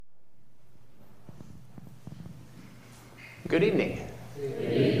Good evening.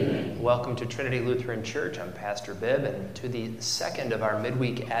 Good evening. Welcome to Trinity Lutheran Church. I'm Pastor Bibb, and to the second of our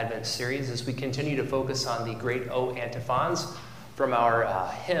midweek Advent series as we continue to focus on the great O antiphons from our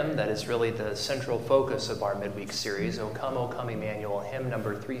hymn that is really the central focus of our midweek series, O Come, Emmanuel, hymn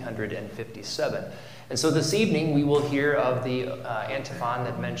number 357. And so this evening we will hear of the antiphon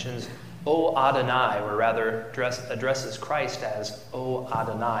that mentions O Adonai, or rather addresses Christ as O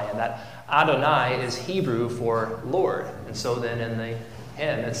Adonai. And that Adonai is Hebrew for Lord. And so then in the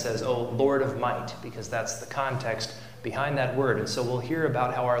hymn it says, O Lord of Might, because that's the context behind that word. And so we'll hear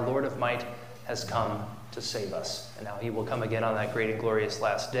about how our Lord of Might has come to save us, and how he will come again on that great and glorious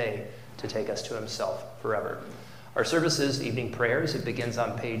last day to take us to himself forever. Our service is evening prayers. It begins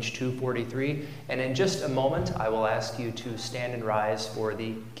on page 243, and in just a moment I will ask you to stand and rise for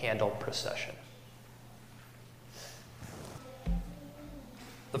the candle procession.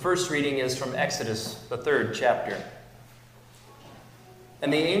 The first reading is from Exodus, the 3rd chapter.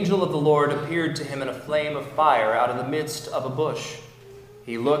 And the angel of the Lord appeared to him in a flame of fire out of the midst of a bush.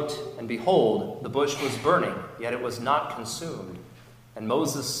 He looked, and behold, the bush was burning, yet it was not consumed. And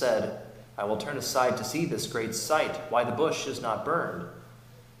Moses said, I will turn aside to see this great sight, why the bush is not burned.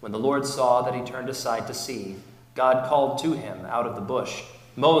 When the Lord saw that he turned aside to see, God called to him out of the bush,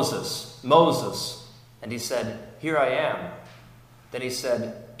 Moses, Moses. And he said, Here I am. Then he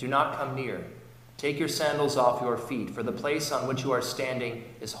said, Do not come near. Take your sandals off your feet, for the place on which you are standing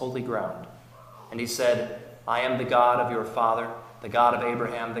is holy ground. And he said, I am the God of your father, the God of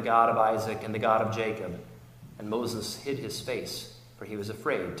Abraham, the God of Isaac, and the God of Jacob. And Moses hid his face, for he was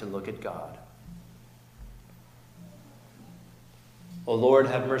afraid to look at God. O Lord,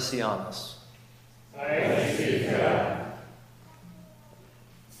 have mercy on us. Thanks be to God.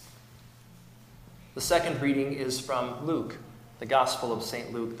 The second reading is from Luke, the Gospel of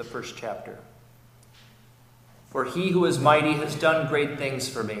St. Luke, the 1st chapter. For he who is mighty has done great things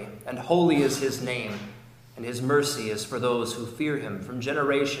for me, and holy is his name, and his mercy is for those who fear him from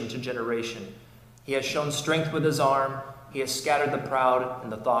generation to generation. He has shown strength with his arm. He has scattered the proud in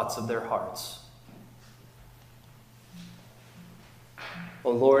the thoughts of their hearts.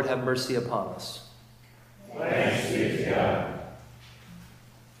 O Lord, have mercy upon us. Thanks be to God.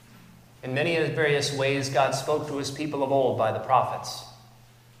 In many various ways, God spoke to his people of old by the prophets.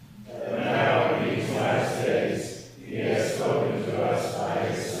 But now in these last days, he has spoken to us by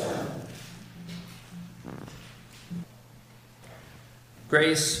his Son.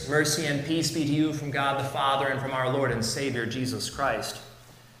 Grace, mercy, and peace be to you from God the Father and from our Lord and Savior, Jesus Christ.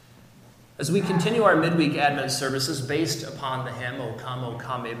 As we continue our midweek Advent services based upon the hymn, O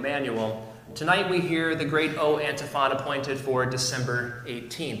Come, Emmanuel, tonight we hear the great O antiphon appointed for December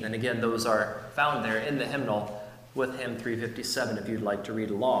 18th. And again, those are found there in the hymnal with hymn 357 if you'd like to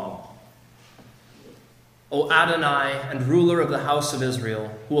read along. O Adonai and ruler of the house of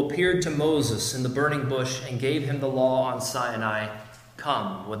Israel, who appeared to Moses in the burning bush and gave him the law on Sinai,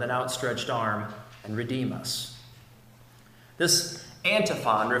 come with an outstretched arm and redeem us. This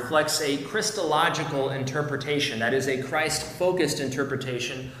antiphon reflects a Christological interpretation, that is, a Christ-focused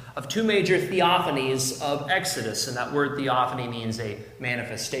interpretation of two major theophanies of Exodus, and that word theophany means a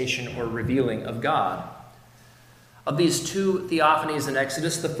manifestation or revealing of God. Of these two theophanies in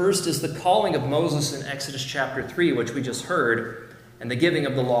Exodus, the first is the calling of Moses in Exodus chapter 3, which we just heard, and the giving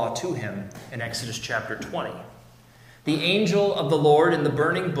of the law to him in Exodus chapter 20. The angel of the Lord in the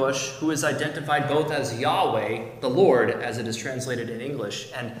burning bush, who is identified both as Yahweh, the Lord, as it is translated in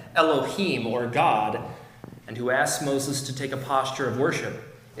English, and Elohim, or God, and who asks Moses to take a posture of worship,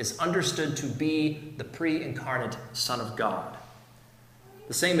 is understood to be the pre-incarnate Son of God.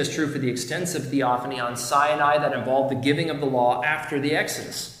 The same is true for the extensive theophany on Sinai that involved the giving of the law after the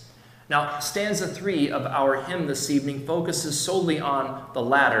Exodus. Now, stanza 3 of our hymn this evening focuses solely on the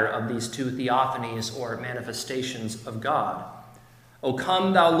latter of these two theophanies or manifestations of God. O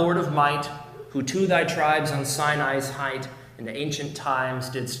come, thou Lord of might, who to thy tribes on Sinai's height in ancient times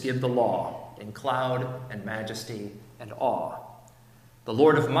didst give the law in cloud and majesty and awe. The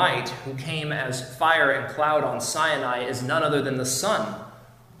Lord of might, who came as fire and cloud on Sinai, is none other than the Son,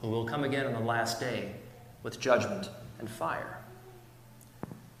 who will come again on the last day with judgment and fire.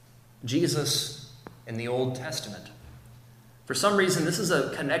 Jesus in the Old Testament. For some reason, this is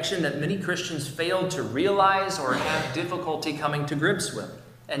a connection that many Christians fail to realize or have difficulty coming to grips with.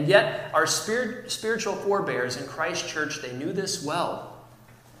 And yet, our spiritual forebears in Christ Church, they knew this well.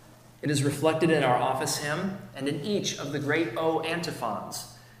 It is reflected in our office hymn and in each of the great O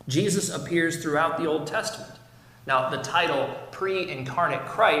antiphons. Jesus appears throughout the Old Testament. Now, the title pre-incarnate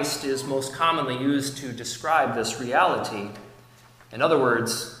Christ is most commonly used to describe this reality. In other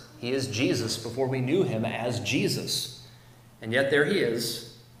words, he is Jesus before we knew him as Jesus. And yet there he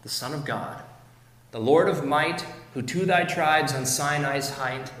is, the Son of God, the Lord of might, who to thy tribes on Sinai's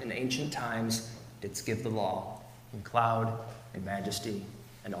height in ancient times didst give the law, in cloud and majesty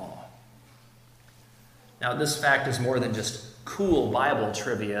and awe. Now, this fact is more than just cool Bible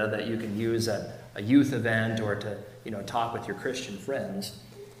trivia that you can use at a youth event or to, talk with your Christian friends.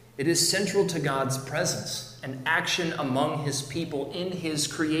 It is central to God's presence and action among his people in his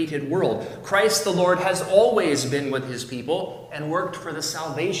created world. Christ the Lord has always been with his people and worked for the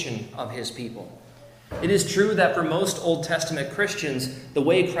salvation of his people. It is true that for most Old Testament Christians, the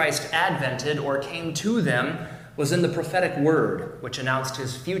way Christ advented or came to them was in the prophetic word, which announced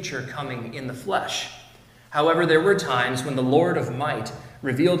his future coming in the flesh. However, there were times when the Lord of might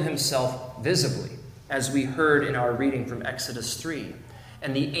revealed himself visibly, as we heard in our reading from Exodus 3.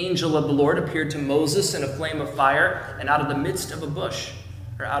 And the angel of the Lord appeared to Moses in a flame of fire and out of the midst of a bush.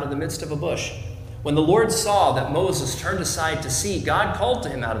 When the Lord saw that Moses turned aside to see, God called to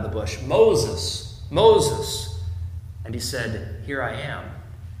him out of the bush, "Moses, Moses." And he said, "Here I am."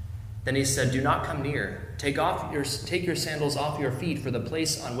 Then he said, "Do not come near. Take your sandals off your feet, for the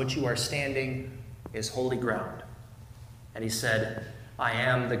place on which you are standing is holy ground." And he said, "I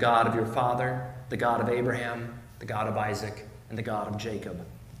am the God of your father, the God of Abraham, the God of Isaac, and the God of Jacob."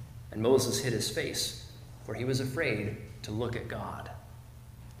 And Moses hid his face, for he was afraid to look at God.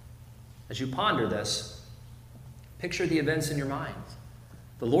 As you ponder this, picture the events in your mind.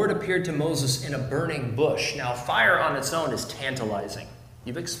 The Lord appeared to Moses in a burning bush. Now, fire on its own is tantalizing.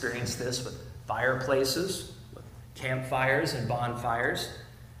 You've experienced this with fireplaces, with campfires and bonfires.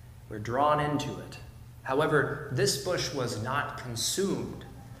 We're drawn into it. However, this bush was not consumed.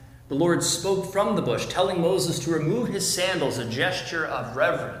 The Lord spoke from the bush, telling Moses to remove his sandals, a gesture of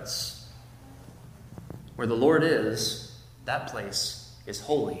reverence. Where the Lord is, that place is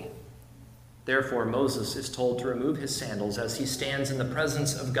holy. Therefore, Moses is told to remove his sandals as he stands in the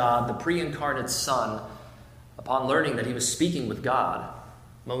presence of God, the pre-incarnate Son. Upon learning that he was speaking with God,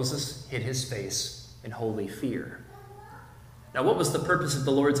 Moses hid his face in holy fear. Now, what was the purpose of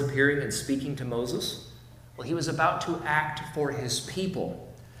the Lord's appearing and speaking to Moses? Well, he was about to act for his people.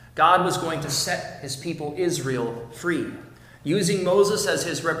 God was going to set his people Israel free. Using Moses as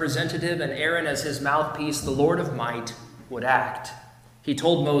his representative and Aaron as his mouthpiece, the Lord of might would act. He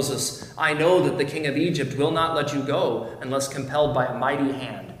told Moses, "I know that the king of Egypt will not let you go unless compelled by a mighty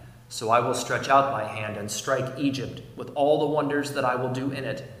hand. So I will stretch out my hand and strike Egypt with all the wonders that I will do in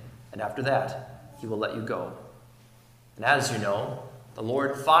it. And after that, he will let you go." And as you know, the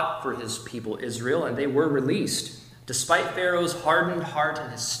Lord fought for his people Israel, and they were released. Despite Pharaoh's hardened heart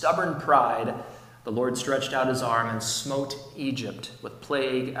and his stubborn pride, the Lord stretched out his arm and smote Egypt with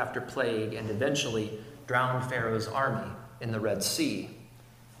plague after plague, and eventually drowned Pharaoh's army in the Red Sea.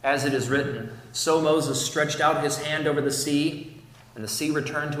 As it is written, "So Moses stretched out his hand over the sea, and the sea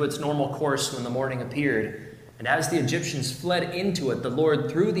returned to its normal course when the morning appeared. And as the Egyptians fled into it, the Lord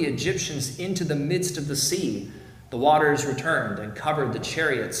threw the Egyptians into the midst of the sea. The waters returned and covered the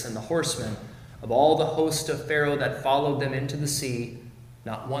chariots and the horsemen of all the host of Pharaoh that followed them into the sea.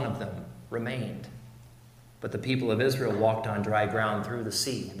 Not one of them remained. But the people of Israel walked on dry ground through the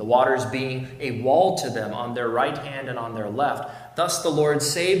sea, the waters being a wall to them on their right hand and on their left. Thus the Lord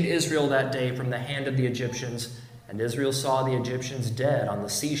saved Israel that day from the hand of the Egyptians, and Israel saw the Egyptians dead on the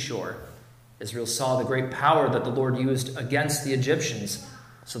seashore. Israel saw the great power that the Lord used against the Egyptians.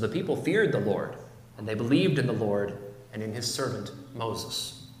 So the people feared the Lord, and they believed in the Lord and in his servant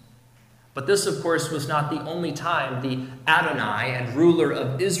Moses. But this, of course, was not the only time the Adonai and ruler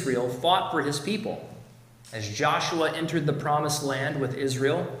of Israel fought for his people. As Joshua entered the promised land with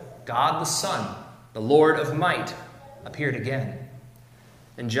Israel, God the Son, the Lord of might, appeared again.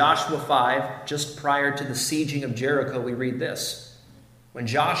 In Joshua 5, just prior to the sieging of Jericho, we read this. When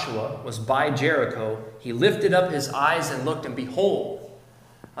Joshua was by Jericho, he lifted up his eyes and looked, and behold,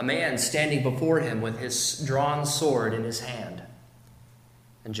 a man standing before him with his drawn sword in his hand.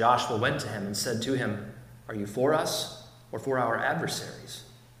 And Joshua went to him and said to him, "Are you for us or for our adversaries?"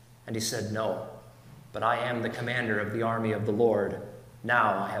 And he said, "No, but I am the commander of the army of the Lord.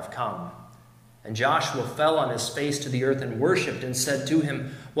 Now I have come." And Joshua fell on his face to the earth and worshipped and said to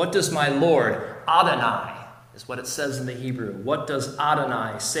him, "What does my Lord, Adonai," is what it says in the Hebrew, "what does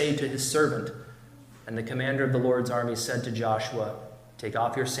Adonai say to his servant?" And the commander of the Lord's army said to Joshua, "Take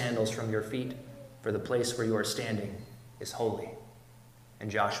off your sandals from your feet, for the place where you are standing is holy." And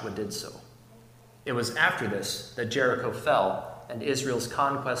Joshua did so. It was after this that Jericho fell, and Israel's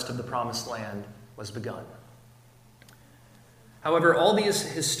conquest of the promised land was begun. However, all these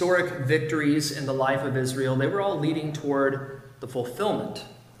historic victories in the life of Israel, they were all leading toward the fulfillment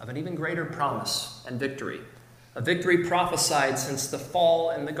of an even greater promise and victory. a victory prophesied since the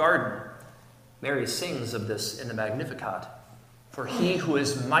fall in the garden. Mary sings of this in the Magnificat. For he who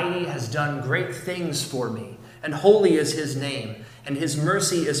is mighty has done great things for me, and holy is his name, and his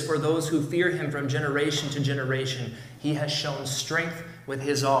mercy is for those who fear him from generation to generation. He has shown strength with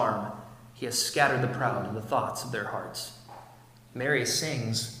his arm. He has scattered the proud in the thoughts of their hearts. Mary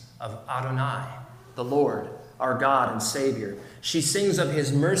sings of Adonai, the Lord, our God and Savior. She sings of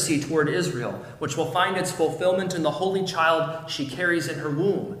his mercy toward Israel, which will find its fulfillment in the holy child she carries in her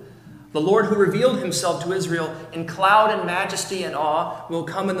womb. The Lord who revealed himself to Israel in cloud and majesty and awe will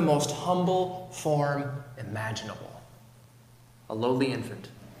come in the most humble form imaginable. A lowly infant,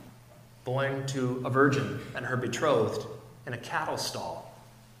 born to a virgin and her betrothed in a cattle stall.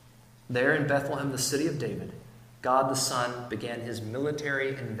 There in Bethlehem, the city of David, God the Son began his military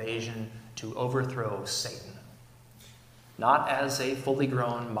invasion to overthrow Satan. Not as a fully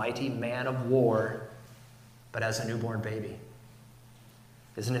grown, mighty man of war, but as a newborn baby.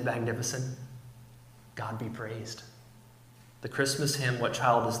 Isn't it magnificent? God be praised. The Christmas hymn, What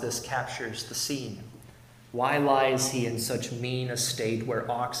Child Is This?, captures the scene. Why lies he in such mean a state where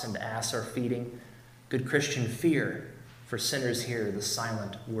ox and ass are feeding? Good Christian, fear, for sinners here the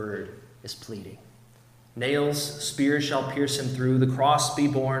silent word is pleading. Nails, spears shall pierce him through, the cross be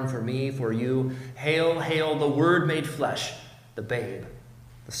borne for me, for you. Hail, hail, the Word made flesh, the babe,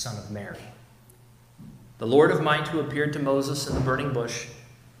 the Son of Mary. The Lord of might who appeared to Moses in the burning bush,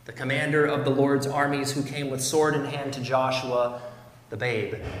 the commander of the Lord's armies who came with sword in hand to Joshua, the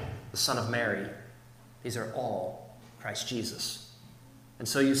babe, the Son of Mary. These are all Christ Jesus. And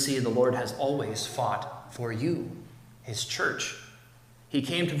so you see, the Lord has always fought for you, his church. He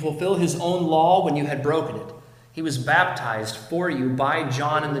came to fulfill his own law when you had broken it. He was baptized for you by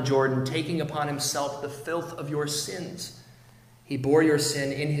John in the Jordan, taking upon himself the filth of your sins. He bore your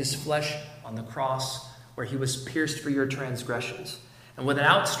sin in his flesh on the cross, where he was pierced for your transgressions. And with an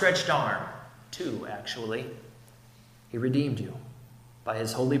outstretched arm, two actually, he redeemed you by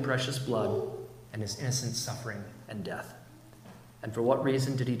his holy precious blood and his innocent suffering and death. And for what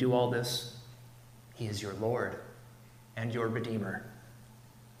reason did he do all this? He is your Lord and your Redeemer.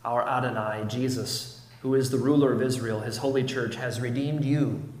 Our Adonai, Jesus, who is the ruler of Israel, his holy church, has redeemed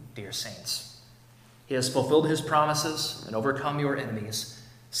you, dear saints. He has fulfilled his promises and overcome your enemies.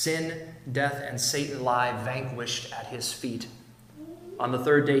 Sin, death, and Satan lie vanquished at his feet. On the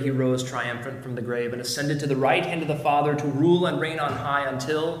third day he rose triumphant from the grave and ascended to the right hand of the Father to rule and reign on high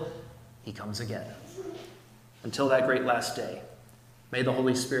until he comes again. Until that great last day, may the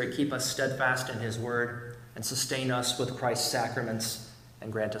Holy Spirit keep us steadfast in his word and sustain us with Christ's sacraments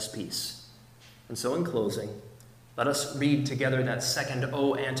and grant us peace. And so in closing, let us read together that second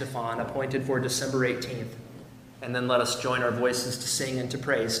O antiphon appointed for December 18th, and then let us join our voices to sing and to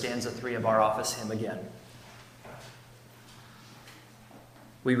pray stanza 3 of our office hymn again.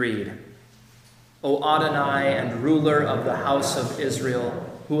 We read, O Adonai and ruler of the house of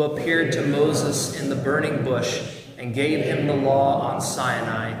Israel, who appeared to Moses in the burning bush and gave him the law on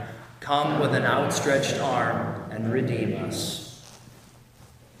Sinai, come with an outstretched arm and redeem us.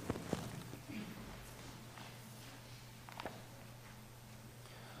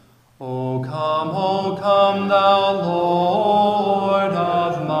 O come, thou Lord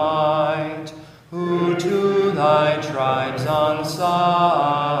of might, who to thy tribes on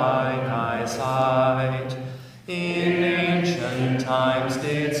Sinai side, in ancient times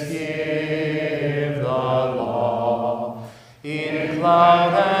didst give the law, in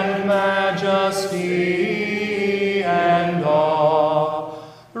cloud and majesty and awe.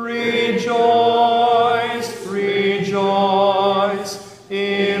 Rejoice, rejoice,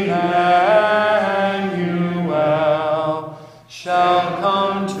 Emmanuel shall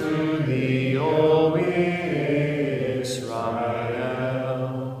come to thee, O Israel.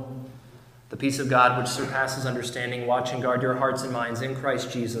 The peace of God, which surpasses understanding, watch and guard your hearts and minds in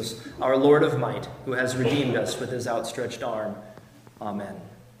Christ Jesus, our Lord of might, who has redeemed us with his outstretched arm. Amen.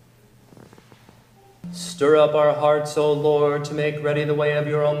 Stir up our hearts, O Lord, to make ready the way of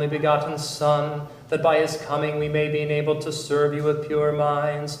your only begotten Son, that by his coming we may be enabled to serve you with pure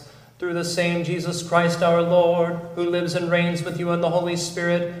minds. Through the same Jesus Christ our Lord, who lives and reigns with you in the Holy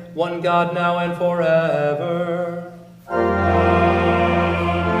Spirit, one God now and forever.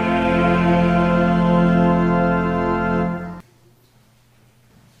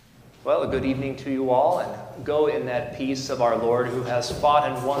 Well, a good evening to you all, and go in that peace of our Lord, who has fought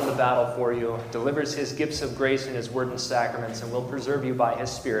and won the battle for you, delivers his gifts of grace in his word and sacraments, and will preserve you by his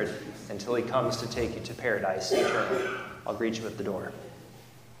Spirit until he comes to take you to paradise eternal. I'll greet you at the door.